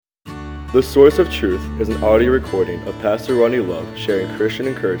The Source of Truth is an audio recording of Pastor Ronnie Love sharing Christian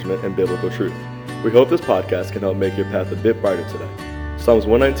encouragement and biblical truth. We hope this podcast can help make your path a bit brighter today. Psalms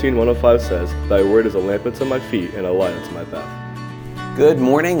 119:105 says, "Thy word is a lamp unto my feet and a light unto my path." Good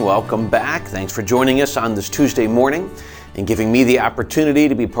morning. Welcome back. Thanks for joining us on this Tuesday morning and giving me the opportunity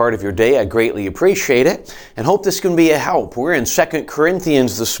to be part of your day. I greatly appreciate it and hope this can be a help. We're in 2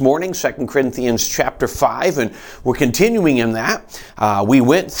 Corinthians this morning, 2 Corinthians chapter 5, and we're continuing in that. We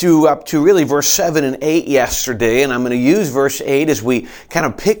went through up to really verse 7 and 8 yesterday, and I'm going to use verse 8 as we kind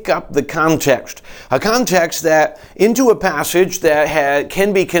of pick up the context. A context that into a passage that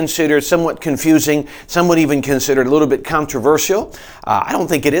can be considered somewhat confusing, somewhat even considered a little bit controversial. I don't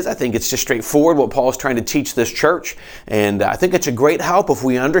think it is. I think it's just straightforward what Paul is trying to teach this church. And I think it's a great help if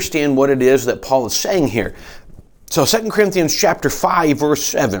we understand what it is that Paul is saying here. So 2 Corinthians chapter 5,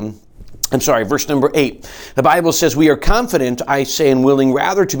 verse number 8. The Bible says, "We are confident, I say, and willing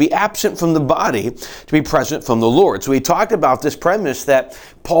rather to be absent from the body, to be present from the Lord." So we talked about this premise that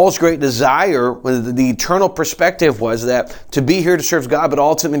Paul's great desire, the eternal perspective was that to be here to serve God, but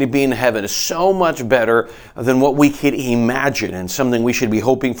ultimately to be in heaven is so much better than what we could imagine and something we should be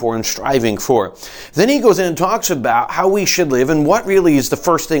hoping for and striving for. Then he goes in and talks about how we should live and what really is the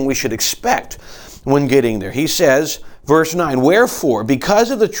first thing we should expect when getting there. He says, verse 9, "Wherefore, because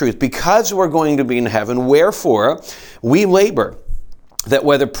of the truth, because we're going to be in heaven, wherefore we labor, that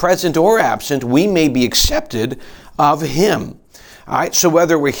whether present or absent, we may be accepted of him." All right, so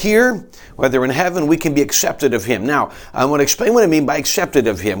whether we're here, whether in heaven, we can be accepted of him. Now, I want to explain what I mean by accepted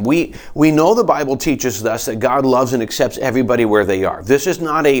of him. We know the Bible teaches us that God loves and accepts everybody where they are. This is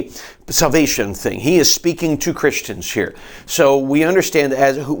not a salvation thing. He is speaking to Christians here. So we understand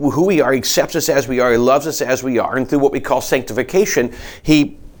as who we are. He accepts us as we are. He loves us as we are. And through what we call sanctification,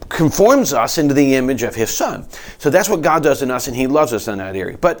 he conforms us into the image of his Son. So that's what God does in us, and he loves us in that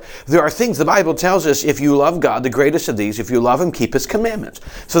area. But there are things, the Bible tells us, if you love God, the greatest of these, if you love him, keep his commandments.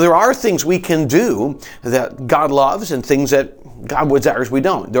 So there are things we can do that God loves and things that God desires we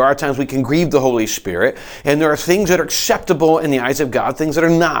don't. There are times we can grieve the Holy Spirit, and there are things that are acceptable in the eyes of God, things that are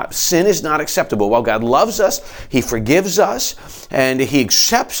not. Sin is not acceptable. While God loves us, he forgives us, and he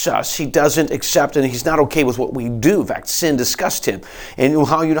accepts us, he doesn't accept, and he's not okay with what we do. In fact, sin disgusts him. And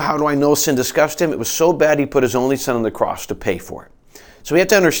how do I know sin disgusted him? It was so bad he put his only son on the cross to pay for it. So we have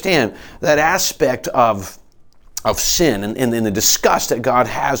to understand that aspect of sin and the disgust that God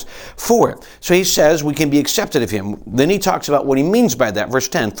has for it. So he says we can be accepted of him. Then he talks about what he means by that. Verse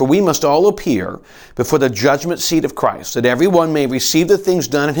 10, "For we must all appear before the judgment seat of Christ, that every one may receive the things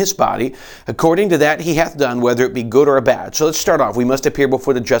done in his body, according to that he hath done, whether it be good or bad." So let's start off. We must appear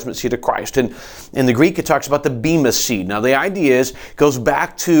before the judgment seat of Christ. And in the Greek, it talks about the bema seat. Now the idea goes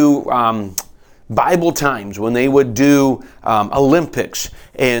back to Bible times when they would do Olympics.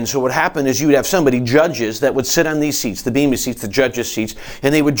 And so what happened is you would have judges that would sit on these seats, the bema seats, the judges' seats,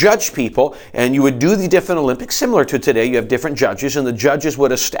 and they would judge people, and you would do the different Olympics. Similar to today, you have different judges, and the judges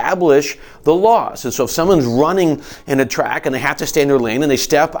would establish the laws. And so if someone's running in a track and they have to stay in their lane and they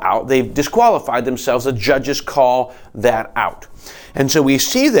step out, they've disqualified themselves. The judges call that out. And so we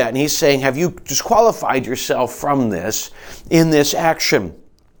see that, and he's saying, have you disqualified yourself from this in this action?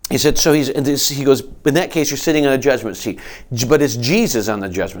 He said, he goes, in that case, you're sitting on a judgment seat. But it's Jesus on the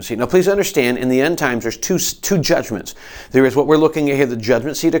judgment seat. Now, please understand, in the end times, there's two judgments. There is what we're looking at here, the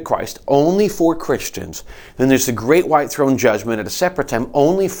judgment seat of Christ, only for Christians. Then there's the great white throne judgment at a separate time,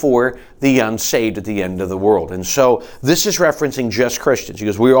 only for the unsaved at the end of the world. And so this is referencing just Christians. He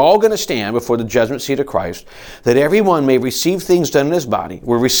goes, we're all going to stand before the judgment seat of Christ, that everyone may receive things done in his body.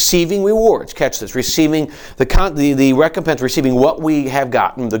 We're receiving rewards. Catch this. Receiving the recompense, receiving what we have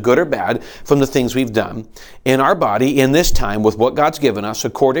gotten, the good or bad, from the things we've done in our body in this time with what God's given us,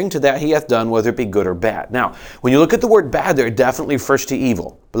 according to that he hath done, whether it be good or bad. Now, when you look at the word bad there, it definitely refers to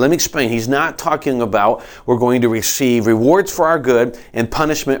evil. But let me explain. He's not talking about we're going to receive rewards for our good and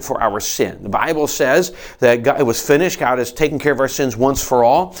punishment for our sin. The Bible says that it was finished. God has taken care of our sins once for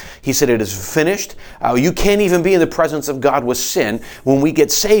all. He said it is finished. You can't even be in the presence of God with sin. When we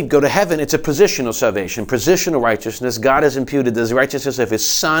get saved, go to heaven, it's a positional salvation, positional righteousness. God has imputed the righteousness of his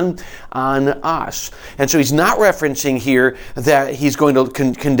Son on us. And so he's not referencing here that he's going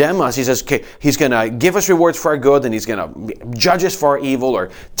to condemn us. He says, okay, he's going to give us rewards for our good, and he's going to judge us for our evil, or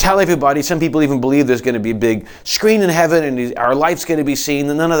tell everybody. Some people even believe there's going to be a big screen in heaven and our life's going to be seen,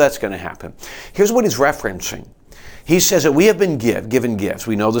 and none of that's going to happen. Here's what he's referencing. He says that we have been given gifts.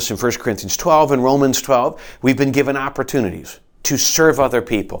 We know this in 1 Corinthians 12 and Romans 12. We've been given opportunities to serve other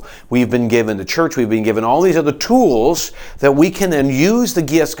people. We've been given the church. We've been given all these other tools that we can then use the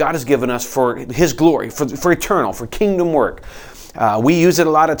gifts God has given us for his glory, for eternal, for kingdom work. We use it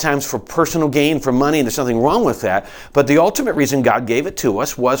a lot of times for personal gain, for money, and there's nothing wrong with that. But the ultimate reason God gave it to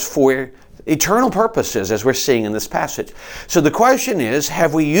us was for eternal purposes, as we're seeing in this passage. So the question is,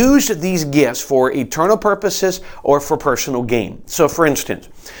 have we used these gifts for eternal purposes or for personal gain? So for instance,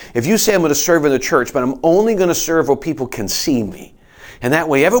 if you say I'm going to serve in the church, but I'm only going to serve where people can see me, and that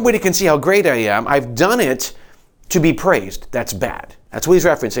way everybody can see how great I am, I've done it to be praised. That's bad. That's what he's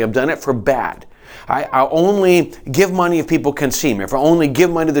referencing. I've done it for bad. I'll only give money if people can see me. If I only give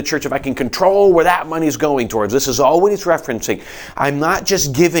money to the church, if I can control where that money is going towards. This is all what he's referencing. I'm not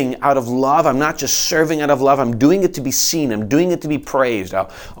just giving out of love. I'm not just serving out of love. I'm doing it to be seen. I'm doing it to be praised.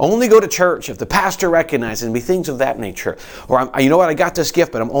 I'll only go to church if the pastor recognizes me, things of that nature. Or, you know what, I got this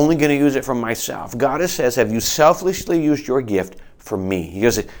gift, but I'm only going to use it for myself. God says, have you selfishly used your gift for me? He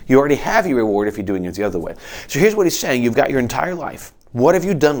goes, you already have your reward if you're doing it the other way. So here's what he's saying. You've got your entire life. What have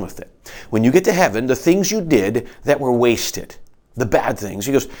you done with it? When you get to heaven, the things you did that were wasted, the bad things,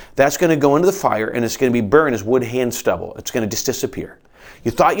 he goes, that's going to go into the fire and it's going to be burned as wood, hay, and stubble. It's going to just disappear.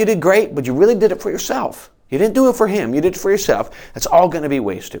 You thought you did great, but you really did it for yourself. You didn't do it for him. You did it for yourself. That's all going to be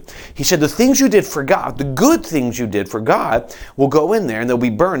wasted. He said the things you did for God, the good things you did for God, will go in there and they'll be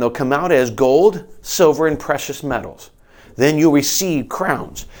burned. They'll come out as gold, silver, and precious metals. Then you'll receive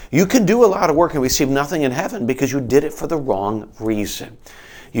crowns. You can do a lot of work and receive nothing in heaven because you did it for the wrong reason.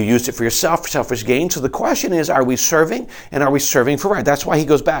 You used it for yourself, for selfish gain. So the question is, are we serving, and are we serving for right? That's why he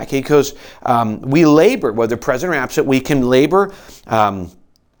goes back. He goes, we labor, whether present or absent, we can labor, how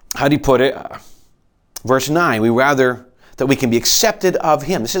do you put it? Verse 9, we rather that we can be accepted of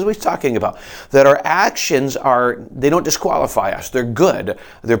him. This is what he's talking about. That our actions they don't disqualify us. They're good.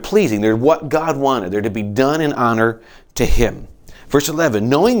 They're pleasing. They're what God wanted. They're to be done in honor to him. Verse 11,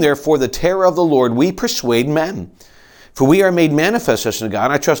 knowing therefore the terror of the Lord, we persuade men. For we are made manifest unto God,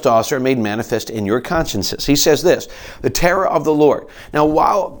 and I trust also are made manifest in your consciences. He says this, the terror of the Lord. Now,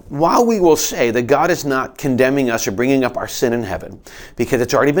 while we will say that God is not condemning us or bringing up our sin in heaven, because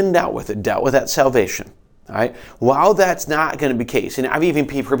it's already been dealt with at salvation. All right? While that's not going to be the case, and I've even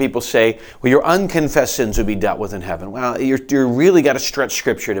heard people say, well, your unconfessed sins will be dealt with in heaven. Well, you're really got to stretch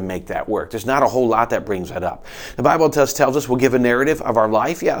Scripture to make that work. There's not a whole lot that brings that up. The Bible tells us we'll give a narrative of our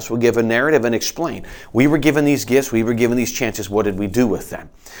life. Yes, we'll give a narrative and explain. We were given these gifts. We were given these chances. What did we do with them?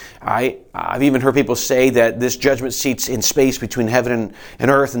 I've even heard people say that this judgment seat's in space between heaven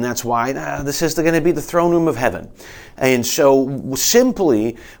and earth, and that's why this is going to be the throne room of heaven. And so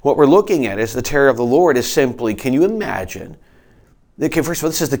simply what we're looking at is the terror of the Lord is simply, can you imagine? Okay, first of all,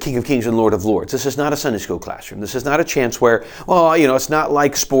 this is the King of Kings and Lord of Lords. This is not a Sunday school classroom. This is not a chance where, well, it's not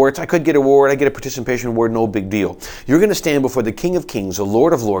like sports. I could get an award. I get a participation award, no big deal. You're going to stand before the King of Kings, the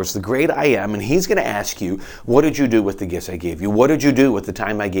Lord of Lords, the great I am, and he's going to ask you, what did you do with the gifts I gave you? What did you do with the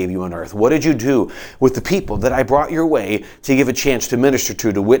time I gave you on earth? What did you do with the people that I brought your way to give a chance to minister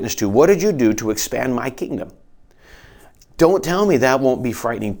to witness to? What did you do to expand my kingdom? Don't tell me that won't be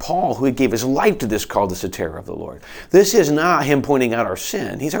frightening. Paul, who gave his life to this, called this the terror of the Lord. This is not him pointing out our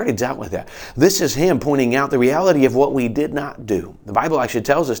sin. He's already dealt with that. This is him pointing out the reality of what we did not do. The Bible actually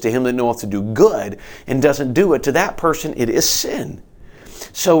tells us, to him that knoweth to do good and doesn't do it, to that person it is sin.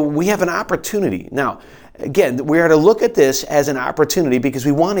 So we have an opportunity. Now, again, we are to look at this as an opportunity because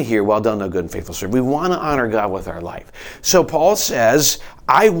we want to hear, well done, thou good and faithful servant. We want to honor God with our life. So Paul says,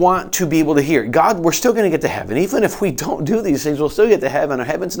 I want to be able to hear. God, we're still going to get to heaven. Even if we don't do these things, we'll still get to heaven. Our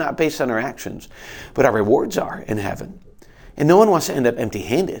heaven's not based on our actions, but our rewards are in heaven. And no one wants to end up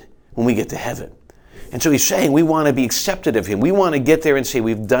empty-handed when we get to heaven. And so he's saying we want to be accepted of him. We want to get there and say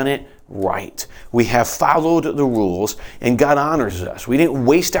we've done it right. We have followed the rules, and God honors us. We didn't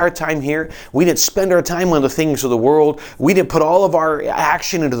waste our time here. We didn't spend our time on the things of the world. We didn't put all of our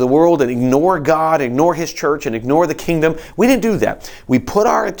action into the world and ignore God, ignore his church, and ignore the kingdom. We didn't do that. We put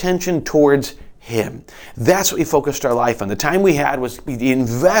our attention towards him. That's what we focused our life on. The time we had was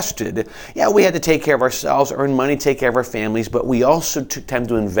invested. Yeah, we had to take care of ourselves, earn money, take care of our families, but we also took time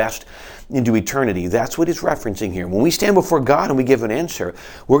to invest into eternity. That's what he's referencing here. When we stand before God and we give an answer,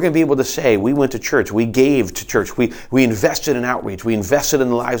 we're going to be able to say, we went to church, we gave to church, we invested in outreach, we invested in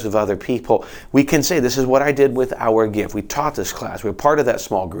the lives of other people. We can say, this is what I did with our gift. We taught this class. We were part of that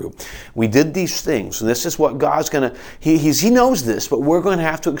small group. We did these things, and this is what God's going to, he knows this, but we're going to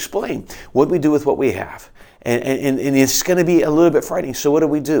have to explain what we do with what we have. And it's going to be a little bit frightening. So what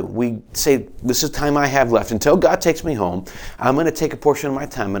do? We say, this is time I have left. Until God takes me home, I'm going to take a portion of my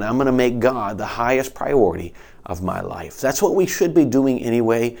time and I'm going to make God the highest priority of my life. That's what we should be doing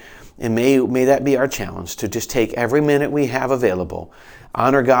anyway. And may that be our challenge, to just take every minute we have available,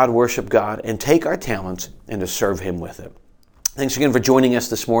 honor God, worship God, and take our talents and to serve him with it. Thanks again for joining us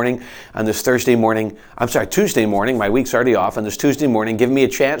this morning on this Tuesday morning. My week's already off. On this Tuesday morning, give me a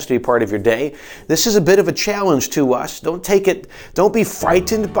chance to be part of your day. This is a bit of a challenge to us. Don't be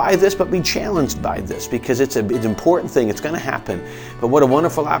frightened by this, but be challenged by this, because it's an important thing. It's going to happen. But what a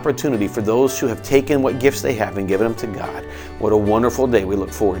wonderful opportunity for those who have taken what gifts they have and given them to God. What a wonderful day. We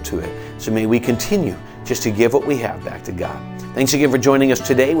look forward to it. So may we continue just to give what we have back to God. Thanks again for joining us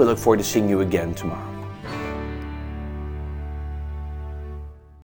today. We look forward to seeing you again tomorrow.